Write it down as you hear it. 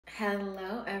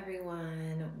Hello,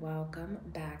 everyone. Welcome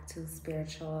back to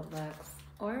Spiritual Lux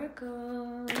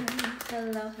Oracle.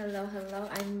 Hello, hello, hello.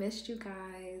 I missed you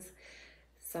guys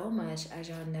so much. As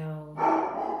y'all know,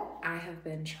 I have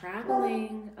been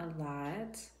traveling a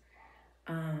lot.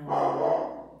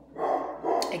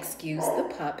 Excuse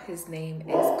the pup. His name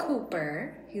is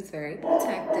Cooper. He's very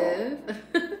protective.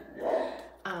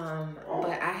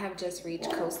 But I have just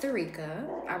reached Costa Rica.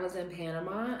 I was in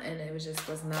Panama and it was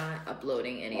not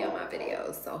uploading any of my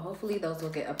videos. So hopefully those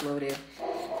will get uploaded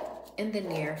in the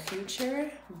near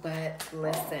future. But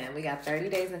listen, we got 30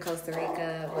 days in Costa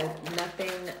Rica with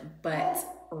nothing but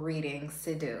readings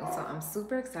to do. So I'm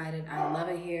super excited. I love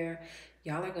it here.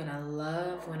 Y'all are gonna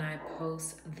love when I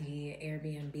post the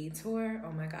Airbnb tour.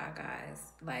 Oh my God,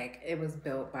 guys. Like, it was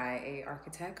built by an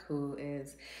architect who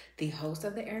is the host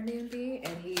of the Airbnb,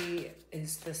 and he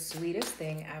is the sweetest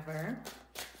thing ever.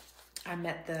 I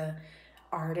met the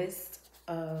artist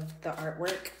of the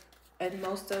artwork and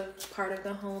most of part of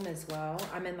the home as well.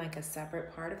 I'm in like a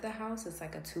separate part of the house. It's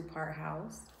like a 2-part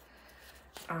house.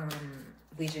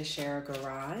 We just share a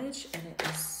garage and it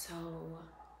is so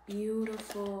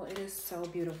beautiful. It is so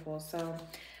beautiful. So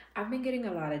I've been getting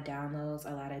a lot of downloads,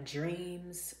 a lot of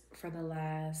dreams for the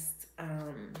last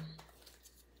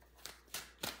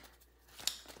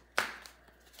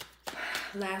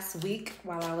last week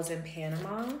while I was in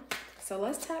Panama. So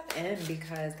let's tap in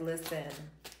because listen,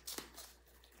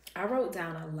 I wrote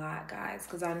down a lot, guys,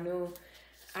 because I knew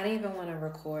I didn't even want to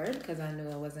record because I knew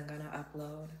it wasn't going to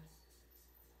upload.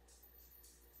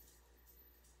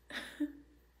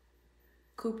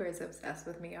 Cooper is obsessed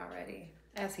with me already,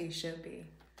 as he should be.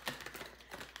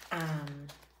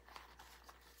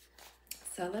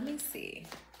 So let me see.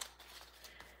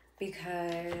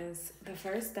 Because the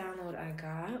first download I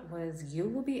got was you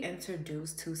will be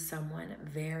introduced to someone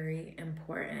very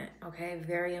important, okay?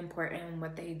 Very important in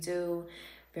what they do,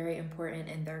 very important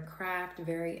in their craft,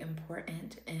 very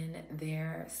important in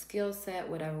their skill set,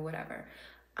 whatever.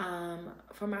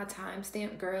 For my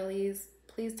timestamp girlies,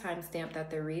 please timestamp that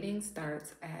the reading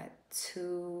starts at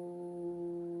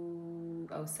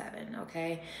 2:07,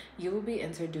 okay? You will be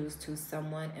introduced to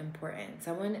someone important.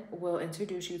 Someone will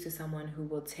introduce you to someone who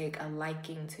will take a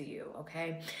liking to you,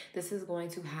 okay? This is going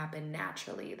to happen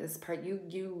naturally.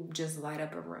 You just light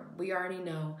up a room. We already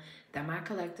know that my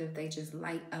collective, they just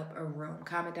light up a room.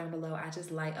 Comment down below, I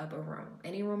just light up a room.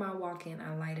 Any room I walk in,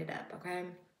 I light it up, okay?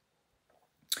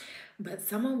 But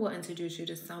someone will introduce you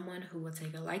to someone who will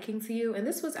take a liking to you. And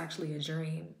this was actually a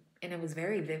dream. And it was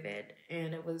very vivid.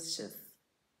 And it was just,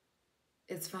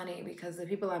 it's funny because the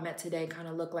people I met today kind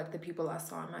of look like the people I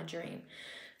saw in my dream.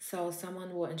 So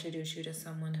someone will introduce you to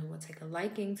someone who will take a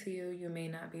liking to you. You may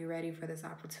not be ready for this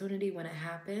opportunity when it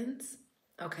happens.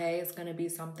 Okay, it's going to be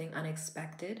something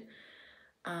unexpected.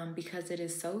 Because it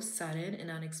is so sudden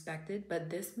and unexpected, but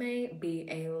this may be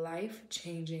a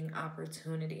life-changing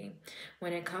opportunity.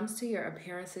 When it comes to your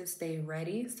appearances, stay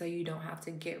ready so you don't have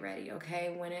to get ready, okay?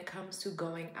 When it comes to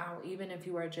going out, even if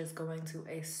you are just going to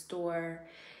a store,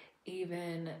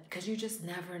 even because you just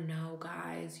never know,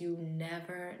 guys, you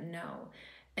never know.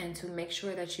 And to make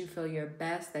sure that you feel your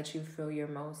best, that you feel your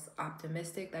most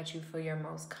optimistic, that you feel your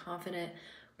most confident,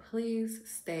 please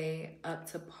stay up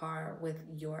to par with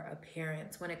your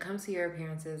appearance. When it comes to your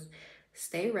appearances,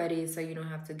 stay ready so you don't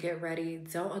have to get ready.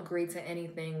 Don't agree to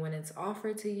anything when it's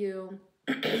offered to you.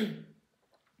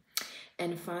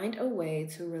 And find a way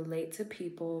to relate to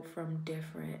people from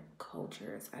different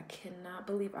cultures. I cannot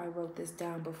believe I wrote this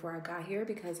down before I got here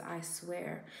because I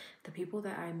swear the people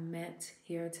that I met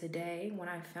here today, when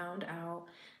I found out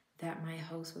that my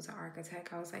host was an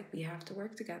architect, I was like, we have to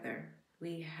work together.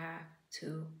 We have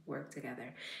to work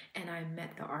together. And I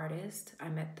met the artist, I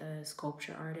met the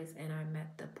sculpture artist, and I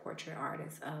met the portrait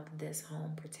artist of this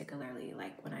home particularly.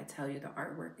 Like, when I tell you the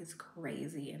artwork is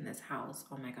crazy in this house,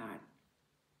 oh my God.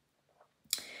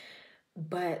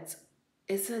 But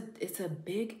it's a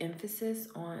big emphasis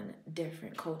on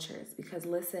different cultures because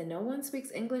listen, no one speaks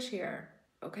English here,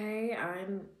 okay?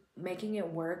 I'm making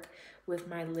it work with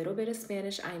my little bit of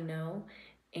Spanish I know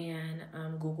and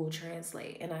Google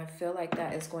Translate. And I feel like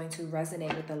that is going to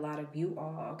resonate with a lot of you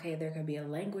all, okay? There could be a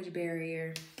language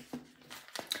barrier.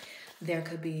 There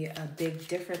could be a big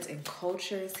difference in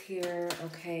cultures here,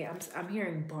 okay? I'm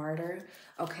hearing barter,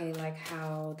 okay? Like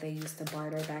how they used to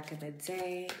barter back in the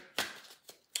day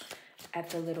at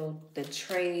the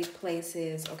trade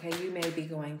places, okay? You may be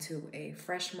going to a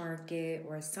fresh market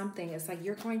or something. It's like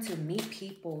you're going to meet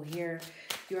people here.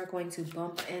 You're going to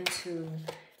bump into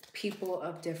people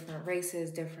of different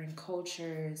races, different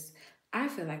cultures, I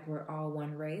feel like we're all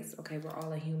one race, okay? We're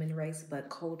all a human race, but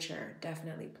culture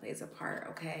definitely plays a part,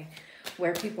 okay?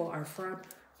 Where people are from,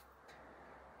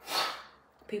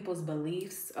 people's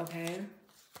beliefs, okay?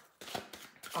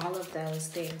 All of those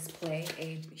things play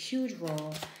a huge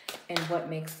role in what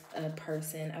makes a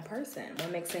person,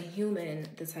 what makes a human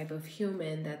the type of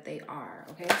human that they are,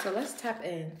 okay? So let's tap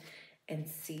in and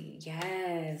see.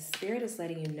 Yes, Spirit is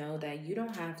letting you know that you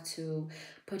don't have to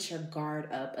put your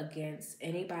guard up against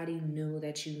anybody new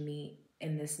that you meet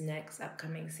in this next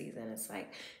upcoming season. It's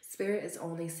like Spirit is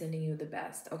only sending you the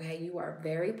best, okay? You are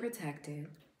very protected.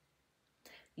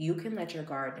 You can let your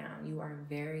guard down. You are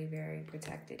very, very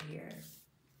protected here.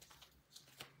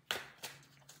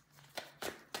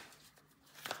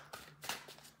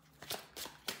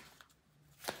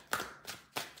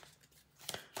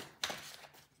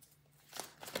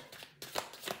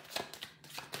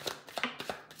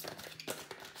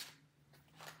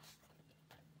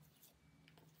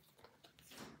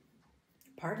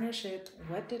 Partnership,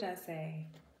 what did I say?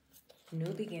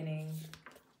 New beginning.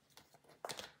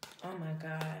 Oh my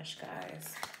gosh,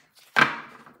 guys.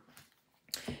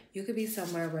 You could be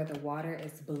somewhere where the water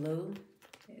is blue.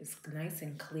 It's nice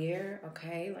and clear,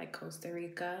 okay? Like Costa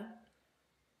Rica.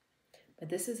 But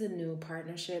this is a new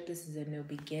partnership. This is a new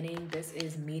beginning. This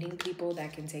is meeting people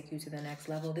that can take you to the next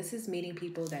level. This is meeting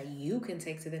people that you can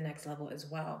take to the next level as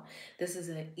well. This is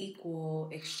an equal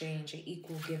exchange, an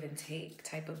equal give and take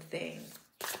type of thing.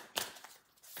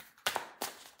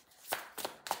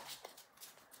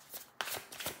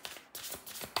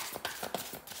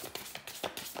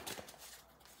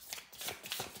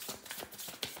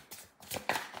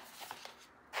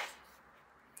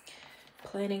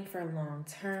 Planning for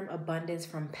long-term abundance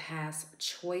from past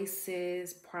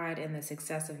choices, pride in the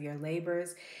success of your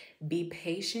labors. Be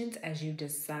patient as you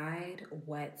decide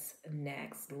what's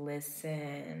next.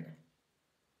 Listen.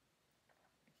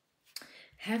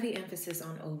 Heavy emphasis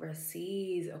on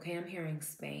overseas. Okay, I'm hearing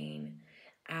Spain,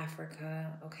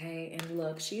 Africa. Okay, and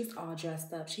look, she's all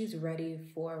dressed up. She's ready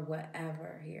for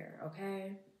whatever here.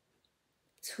 Okay.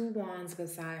 2 wands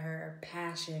beside her.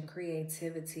 Passion,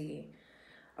 creativity.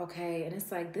 Okay, and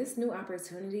it's like this new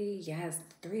opportunity, yes,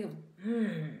 3 of,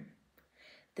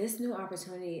 this new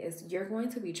opportunity is you're going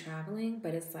to be traveling,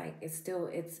 but it's like,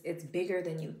 it's bigger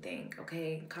than you think,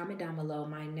 okay? Comment down below,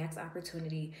 my next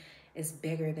opportunity is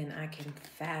bigger than I can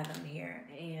fathom here.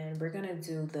 And we're gonna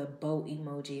do the boat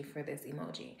emoji for this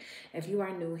emoji. If you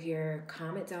are new here,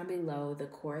 comment down below the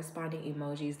corresponding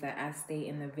emojis that I state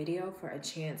in the video for a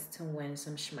chance to win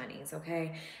some shmoneys,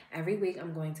 okay? Every week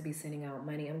I'm going to be sending out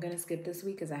money. I'm gonna skip this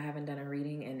week because I haven't done a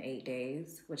reading in 8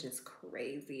 days, which is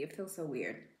crazy. It feels so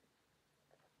weird.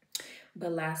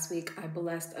 But last week, I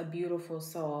blessed a beautiful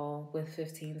soul with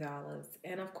 $15.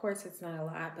 And of course, it's not a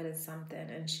lot, but it's something.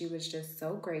 And she was just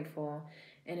so grateful.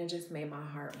 And it just made my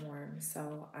heart warm.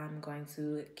 So I'm going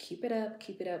to keep it up,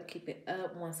 keep it up, keep it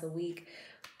up once a week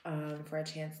for a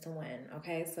chance to win.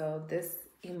 Okay, so this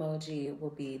emoji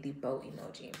will be the boat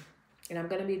emoji. And I'm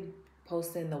going to be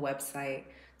posting the website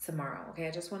tomorrow. Okay,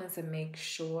 I just wanted to make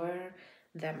sure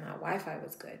that my Wi-Fi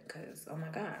was good because, oh my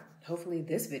God, hopefully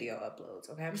this video uploads,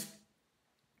 okay?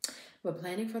 But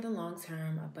planning for the long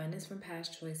term, abundance from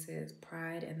past choices,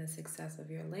 pride in the success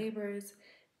of your labors.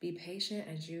 Be patient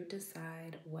as you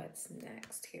decide what's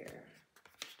next here.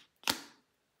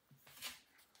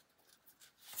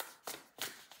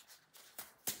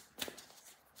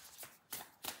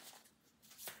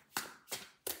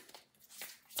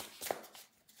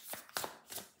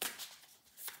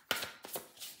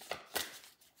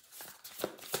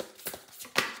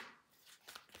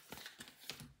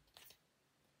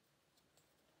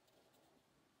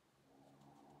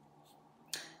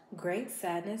 Great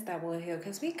sadness that will heal.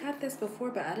 Because we got this before,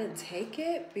 but I didn't take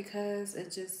it because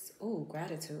it just, oh,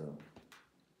 gratitude.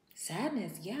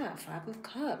 Sadness, yeah, 5 of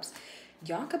Cups.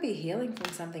 Y'all could be healing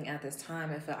from something at this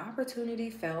time. If an opportunity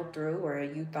fell through or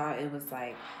you thought it was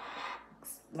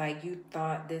like you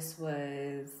thought this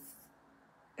was,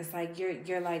 it's like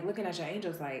you're like looking at your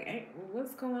angels like, hey,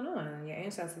 what's going on? Your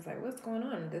ancestors like, what's going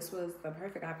on? This was the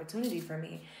perfect opportunity for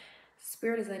me.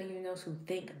 Spirit is letting you know to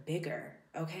think bigger,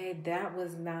 okay?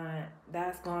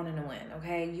 That's gone in the wind,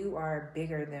 okay? You are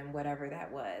bigger than whatever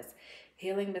that was.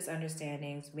 Healing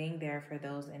misunderstandings, being there for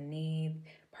those in need,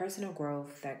 personal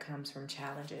growth that comes from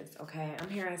challenges, okay? I'm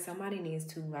hearing somebody needs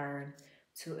to learn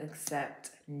to accept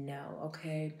no,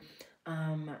 okay?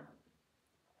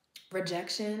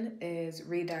 Rejection is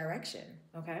redirection,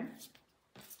 okay?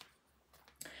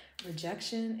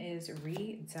 Rejection is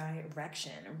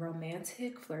redirection.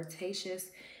 Romantic, flirtatious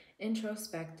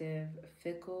introspective,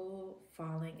 fickle,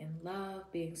 falling in love,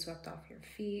 being swept off your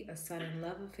feet, a sudden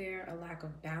love affair, a lack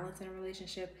of balance in a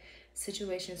relationship,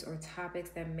 situations or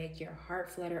topics that make your heart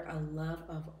flutter, a love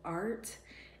of art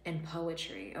and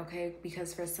poetry, okay?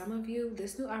 Because for some of you,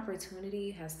 this new opportunity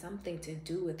has something to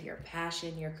do with your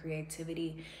passion, your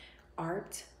creativity,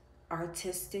 art,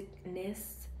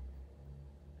 artisticness,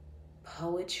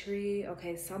 poetry,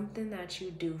 okay? Something that you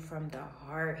do from the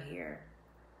heart here.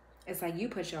 It's like you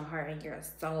put your heart and your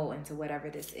soul into whatever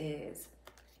this is.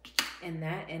 And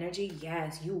that energy,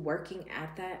 yes, you working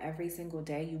at that every single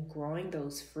day, you growing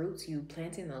those fruits, you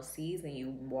planting those seeds and you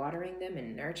watering them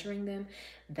and nurturing them,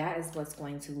 that is what's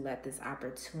going to let this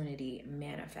opportunity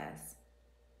manifest.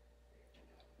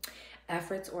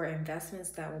 Efforts or investments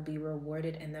that will be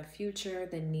rewarded in the future,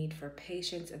 the need for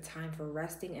patience, a time for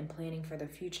resting and planning for the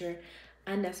future.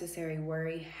 Unnecessary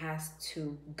worry has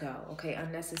to go, okay?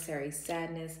 Unnecessary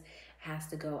sadness has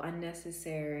to go.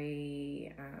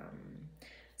 Unnecessary,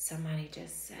 somebody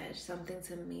just said something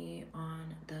to me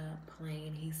on the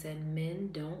plane. He said,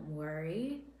 men don't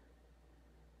worry,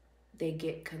 they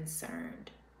get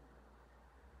concerned.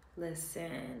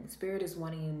 Listen, Spirit is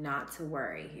wanting you not to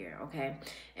worry here, okay?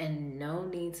 And no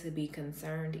need to be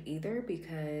concerned either,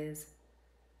 because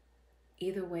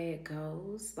either way it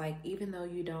goes, like even though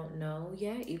you don't know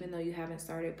yet, even though you haven't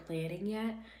started planning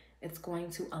yet, it's going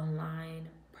to align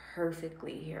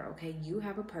perfectly here, okay? You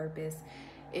have a purpose.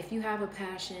 If you have a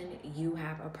passion, you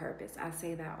have a purpose. I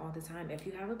say that all the time. If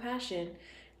you have a passion,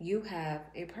 you have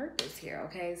a purpose here,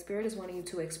 okay? Spirit is wanting you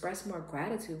to express more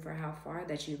gratitude for how far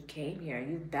that you came here.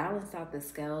 You've balanced out the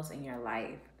scales in your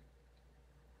life.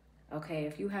 Okay,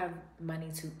 if you have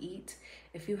money to eat,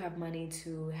 if you have money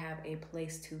to have a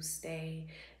place to stay,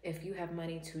 if you have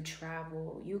money to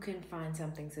travel, you can find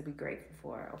something to be grateful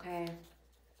for, okay?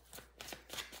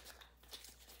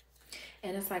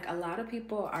 And it's like a lot of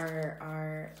people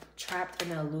are trapped in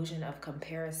the illusion of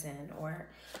comparison or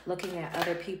looking at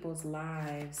other people's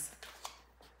lives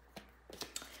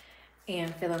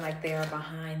and feeling like they are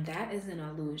behind. That is an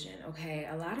illusion, okay?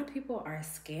 A lot of people are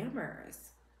scammers.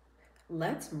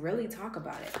 Let's really talk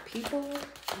about it. People,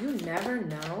 you never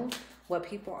know what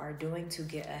people are doing to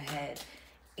get ahead.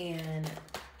 And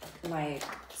like,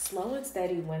 slow and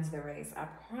steady wins the race. I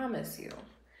promise you.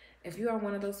 If you are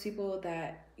one of those people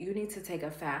that you need to take a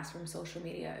fast from social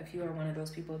media, if you are one of those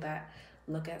people that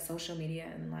look at social media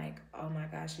and like, oh my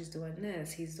gosh, he's doing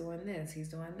this, he's doing this, he's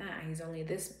doing that, he's only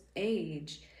this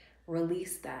age,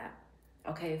 release that.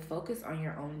 Okay, focus on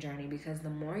your own journey, because the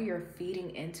more you're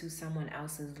feeding into someone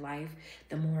else's life,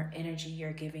 the more energy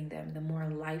you're giving them, the more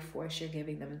life force you're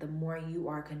giving them, the more you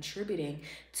are contributing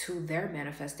to their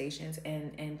manifestations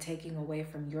and taking away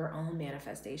from your own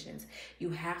manifestations.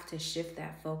 You have to shift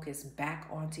that focus back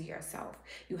onto yourself.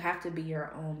 You have to be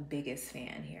your own biggest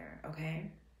fan here,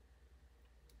 okay?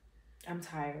 I'm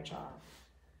tired, y'all.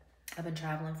 I've been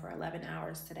traveling for 11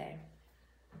 hours today.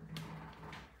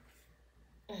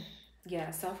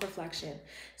 Yeah, self-reflection.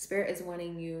 Spirit is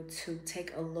wanting you to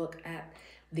take a look at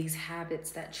these habits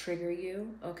that trigger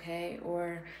you, okay?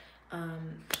 Or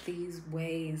these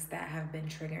ways that have been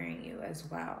triggering you as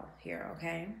well here,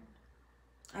 okay?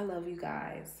 I love you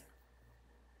guys.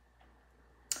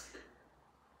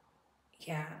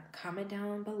 Yeah, comment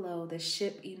down below the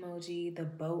ship emoji, the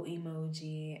boat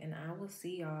emoji, and I will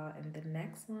see y'all in the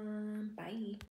next one. Bye.